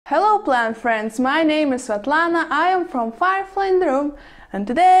Hello plant friends, my name is Svetlana, I am from Firefly in the room, and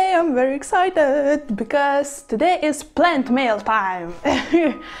today I'm very excited because today is plant mail time.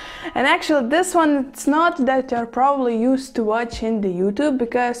 And actually this one, it's not that you're probably used to watching the YouTube,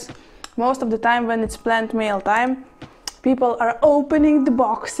 because most of the time when it's plant mail time people are opening the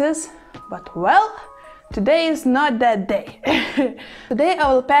boxes, but well, today is not that day. Today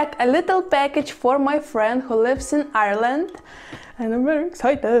I will pack a little package for my friend who lives in Ireland, and I'm very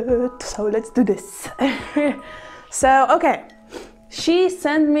excited, so let's do this. So, okay, she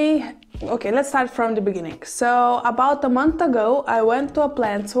sent me, okay, let's start from the beginning. So, about a month ago, I went to a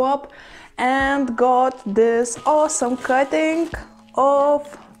plant swap and got this awesome cutting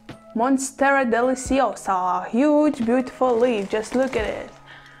of Monstera deliciosa, huge, beautiful leaf, just look at it.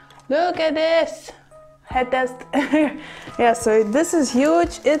 Look at this! Head test. Yeah, so this is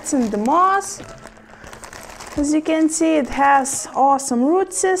huge, it's in the moss. As you can see, it has awesome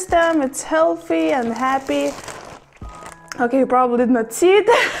root system, it's healthy and happy. Okay, you probably did not see it.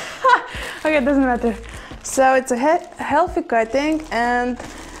 Okay, it doesn't matter. So it's a healthy cutting, and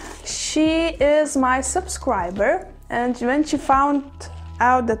she is my subscriber, and when she found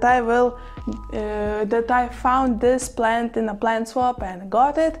out that I found this plant in a plant swap and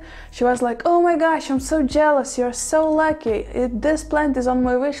got it, she was like, oh my gosh, I'm so jealous, you're so lucky. This plant is on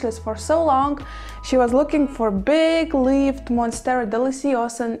my wish list for so long. She was looking for big leafed Monstera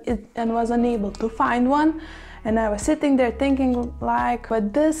deliciosa and was unable to find one. And I was sitting there thinking like,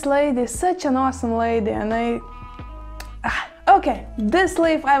 but this lady is such an awesome lady, and okay, this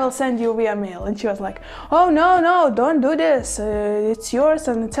leaf I will send you via mail. And she was like, oh no, don't do this, it's yours,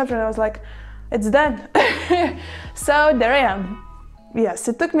 and etc. And I was like, it's done. So there I am. Yes,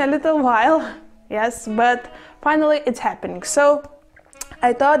 it took me a little while, yes, but finally it's happening. So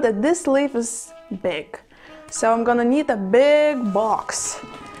I thought that this leaf is big, so I'm gonna need a big box.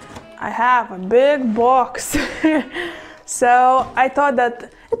 I have a big box. So I thought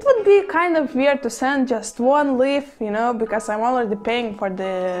that it would be kind of weird to send just one leaf, you know, because I'm already paying for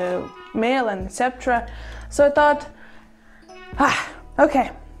the mail and etc. So I thought,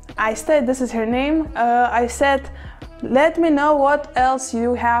 okay, I said, this is her name, I said, let me know what else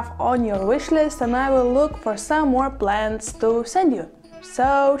you have on your wish list and I will look for some more plants to send you.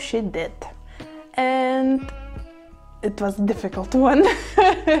 So she did. And it was a difficult one,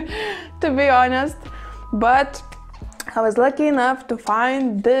 to be honest, but I was lucky enough to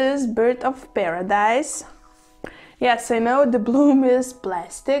find this bird of paradise. Yes, I know the bloom is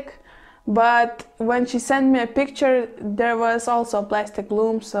plastic, but when she sent me a picture there was also a plastic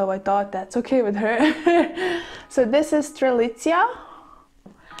bloom, so I thought that's okay with her. So this is Strelitzia.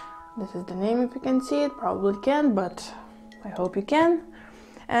 This is the name, if you can see it, probably can't, but I hope you can.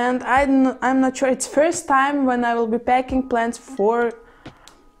 And I'm not sure, it's first time when I will be packing plants for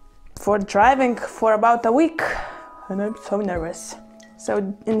driving for about a week. And I'm so nervous.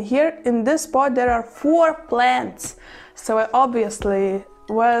 So in here, in this spot, there are 4 plants. So I obviously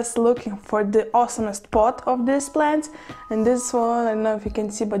was looking for the awesomest pot of these plants. And this one, I don't know if you can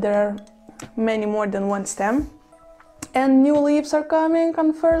see, but there are many more than one stem. And new leaves are coming,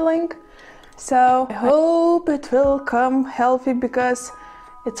 unfurling. So I hope it will come healthy, because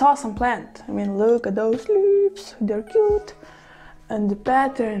it's awesome plant. I mean, look at those leaves, they're cute. And the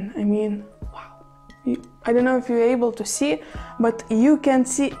pattern, I mean, wow. I don't know if you're able to see, but you can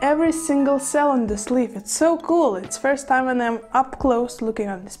see every single cell on this leaf. It's so cool. It's first time when I'm up close looking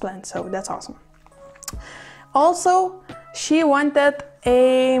at this plant, so that's awesome. Also, she wanted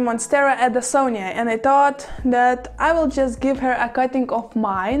a Monstera Adasonia, and I thought that I will just give her a cutting of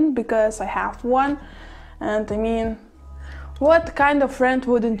mine, because I have one. And I mean, what kind of friend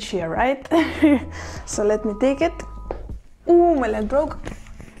wouldn't she, right? So let me take it. Ooh, my leg broke.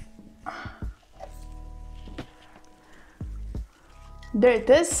 There it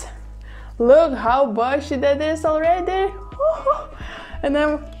is. Look how bushy that is already. And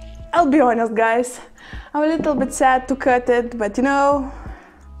I'll be honest, guys, I'm a little bit sad to cut it, but you know,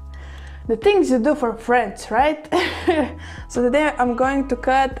 the things you do for friends, right? So today I'm going to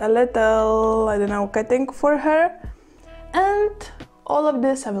cut a little, I don't know, cutting for her. And all of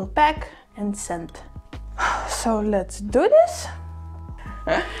this I will pack and send. So let's do this.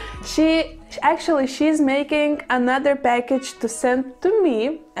 She's making another package to send to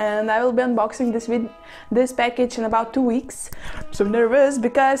me, and I will be unboxing this package in about 2 weeks. I'm so nervous,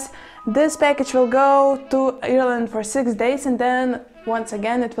 because this package will go to Ireland for 6 days, and then once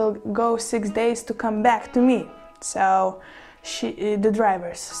again it will go 6 days to come back to me. So the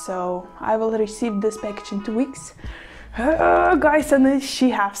drivers. So I will receive this package in 2 weeks. Guys, and she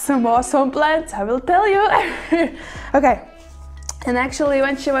has some awesome plants, I will tell you. Okay, And actually,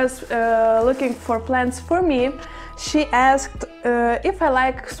 when she was looking for plants for me, she asked if I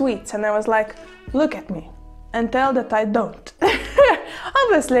like sweets, and I was like, look at me and tell that I don't.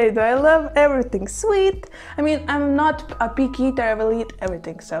 Obviously I do, I love everything sweet. I mean, I'm not a picky eater, I will eat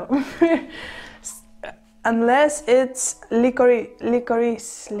everything, so. Unless it's licorice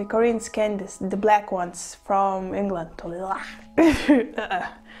candies, the black ones from England.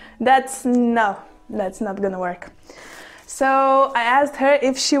 That's not gonna work. So I asked her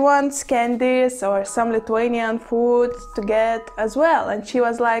if she wants candies or some Lithuanian food to get as well, and she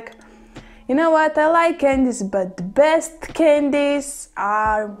was like, you know what, I like candies, but the best candies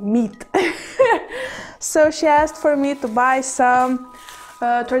are meat. So she asked for me to buy some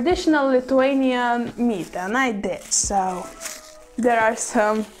traditional Lithuanian meat, and I did. So there are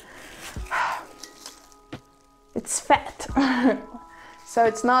some, it's fat. So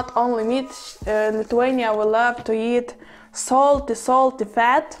it's not only meat. Lithuania will love to eat salty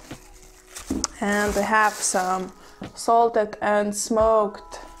fat, and I have some salted and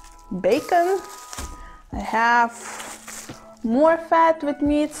smoked bacon. I have more fat with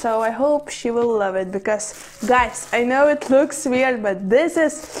meat, so I hope she will love it, because guys, I know it looks weird, but this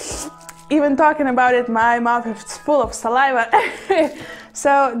is, even talking about it, my mouth is full of saliva.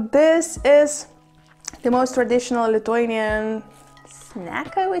 So this is the most traditional Lithuanian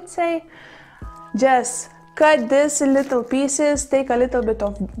snack, I would say. Just cut this in little pieces, take a little bit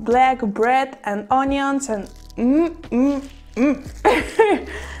of black bread and onions, and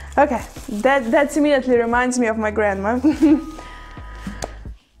Okay, that immediately reminds me of my grandma.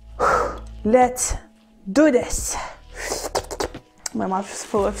 Let's do this. My mouth is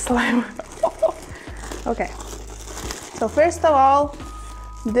full of slime. Okay, so first of all,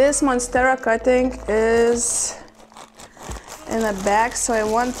 this Monstera cutting is in a bag, so I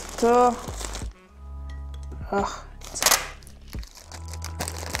want to...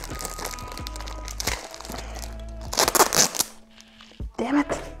 Damn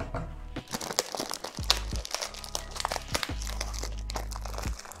it.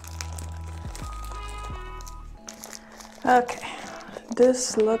 Okay,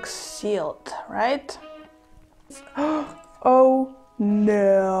 this looks sealed, right? Oh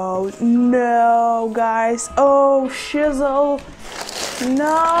no, guys. Oh, shizzle.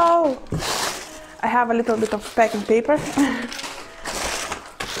 No. I have a little bit of packing paper.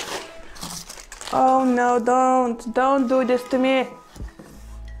 Oh no, don't do this to me.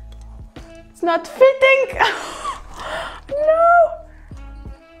 It's not fitting. No.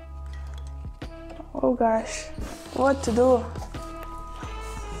 Oh gosh, what to do?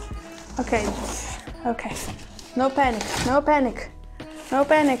 Okay, no panic.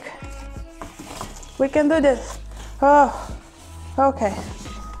 We can do this. Oh, okay,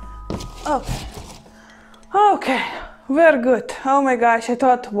 we're good. Oh my gosh, I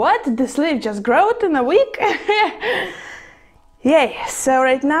thought, what? This leaf just growed in a week? Yay, so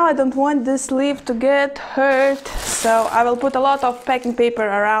right now I don't want this leaf to get hurt, so I will put a lot of packing paper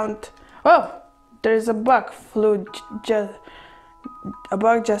around. Oh, there's a bug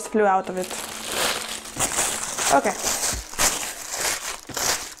just flew out of it. Okay,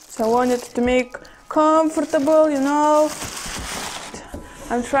 so I want it to make comfortable, you know.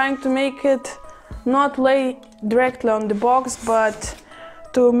 I'm trying to make it not lay directly on the box, but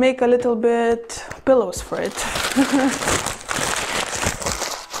to make a little bit pillows for it.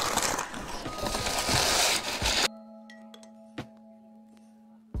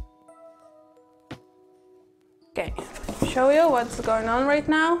 Okay, show you what's going on right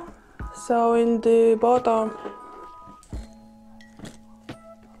now. So in the bottom,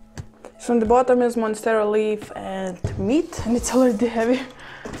 is Monstera leaf and meat, and it's already heavy.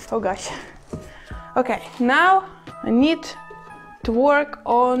 Oh gosh. Okay, now I need to work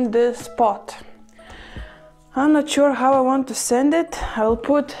on this pot. I'm not sure how I want to send it. I will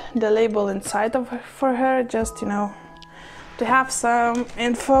put the label inside of her for her, just, you know, to have some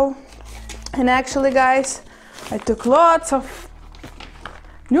info. And actually, guys, I took lots of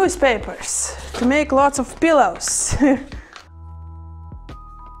newspapers to make lots of pillows.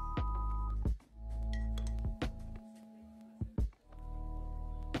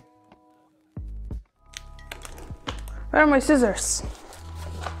 Where are my scissors?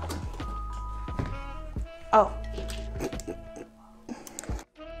 Oh.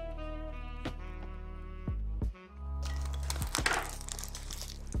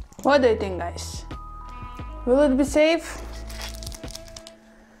 What do you think, guys? Will it be safe?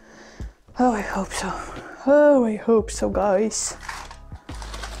 Oh, I hope so. Oh, I hope so, guys.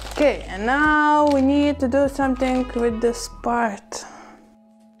 Okay, and now we need to do something with this part.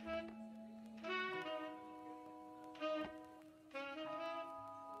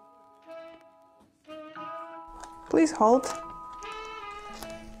 Please hold.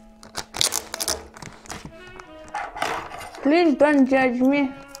 Please don't judge me.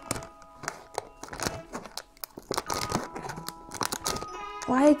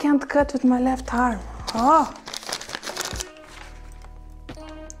 Why I can't cut with my left arm? Oh.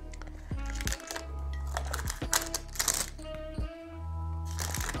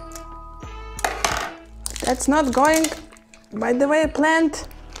 That's not going by the way planned.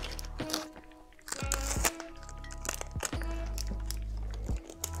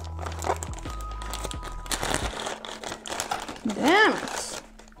 Damn it.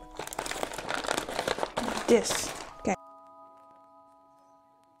 This. Okay.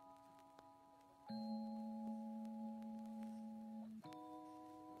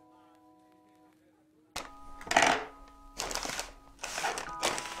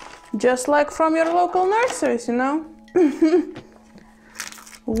 Just like from your local nurseries, you know?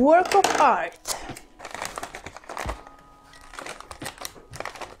 Work of art.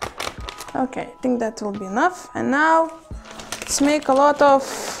 Okay, I think that will be enough. And now let's make a lot of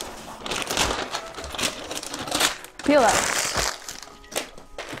pillows.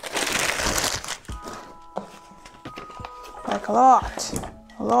 Like a lot.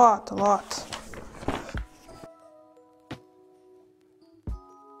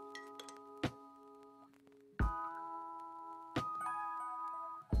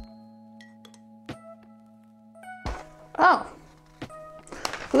 Oh,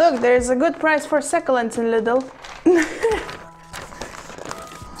 look, there's a good price for succulents in Lidl.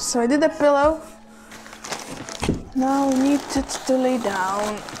 So I did a pillow. Now we need it to lay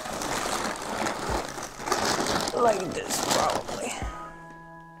down. Like this, probably.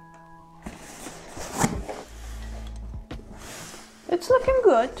 It's looking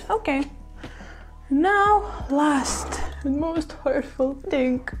good, okay. Now, last and most hurtful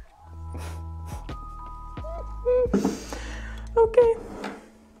thing. Okay,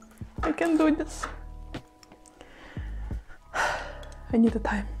 I can do this. I need a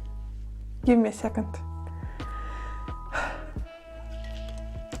time. Give me a second.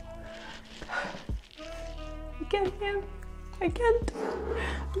 I can't.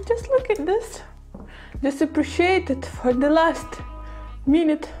 Just look at this. Just appreciate it for the last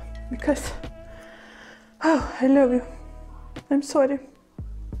minute because, oh, I love you. I'm sorry.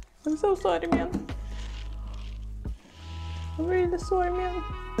 I'm so sorry, man. I'm really sorry, man.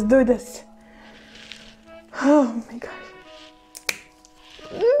 Let's do this. Oh my gosh.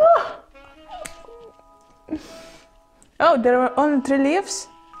 No! Oh, there were only 3 leaves?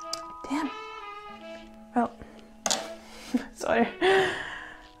 Damn. Well, sorry.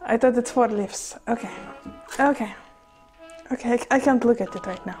 I thought it's 4 leaves. Okay. Okay. Okay, I can't look at it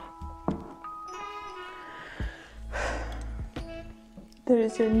right now. There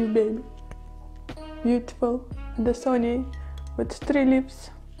is your new baby. Beautiful. The Sony with 3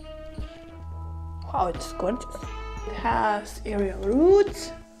 leaves. Wow, it's gorgeous. It has aerial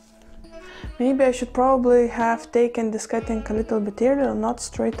roots. Maybe I should probably have taken this cutting a little bit earlier, not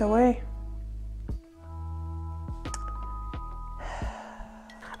straight away.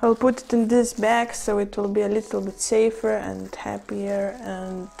 I'll put it in this bag so it will be a little bit safer and happier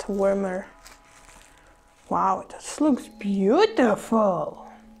and warmer. Wow, this looks beautiful!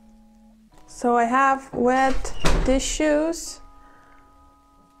 So I have wet tissues,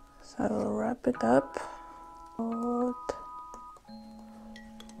 so I'll wrap it up.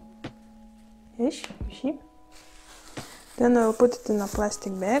 Ish, see? Then I'll put it in a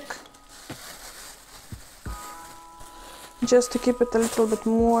plastic bag, just to keep it a little bit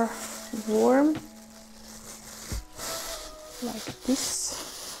more warm, like this.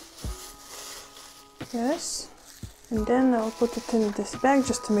 Yes. And then I'll put it in this bag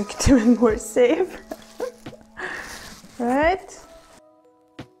just to make it even more safe. Right?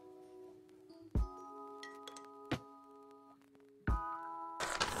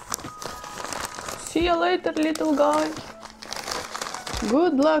 See you later, little guy.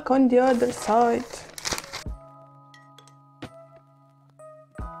 Good luck on the other side.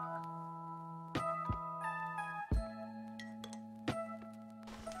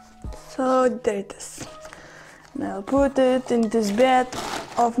 So there it is. Now I'll put it in this bed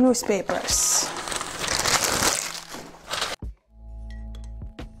of newspapers.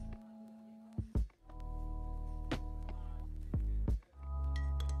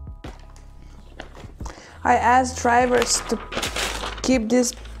 I asked drivers to keep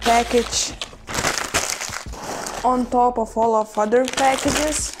this package on top of all of other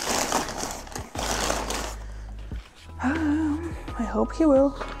packages. I hope he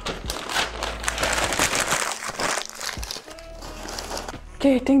will.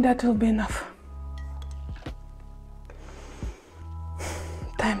 Okay, I think that will be enough.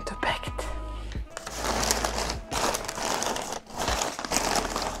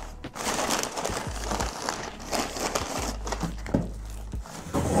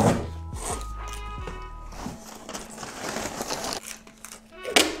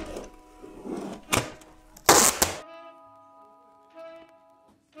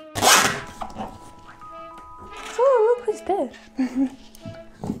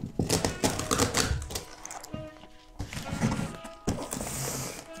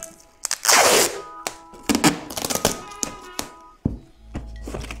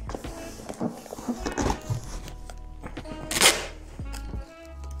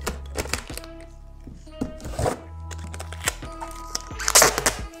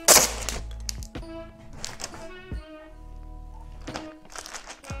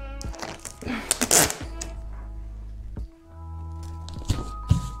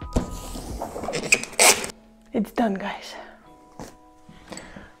 It's done, guys.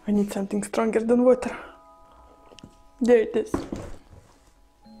 I need something stronger than water. There it is.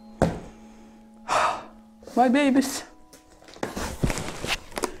 My babies.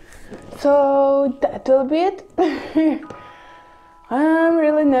 So that will be it. I'm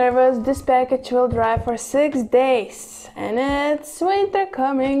really nervous. This package will drive for 6 days and it's winter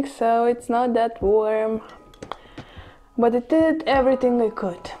coming, so it's not that warm. But it did everything I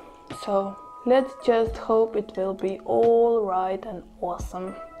could. So let's just hope it will be all right and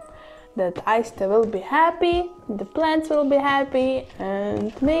awesome. That Aiste will be happy, the plants will be happy,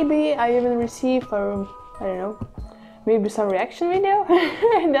 and maybe I even receive a, I don't know, maybe some reaction video.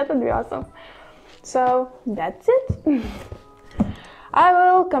 That would be awesome. So that's it. I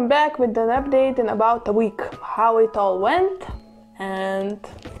will come back with an update in about a week, how it all went, and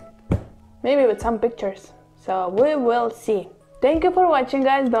maybe with some pictures. So we will see. Thank you for watching,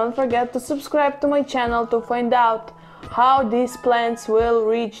 guys. Don't forget to subscribe to my channel to find out how these plants will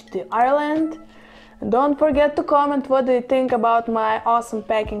reach the Ireland. And don't forget to comment what do you think about my awesome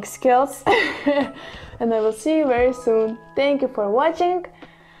packing skills. And I will see you very soon. Thank you for watching.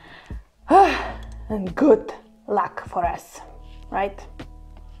 And good luck for us. Right?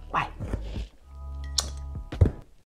 Bye.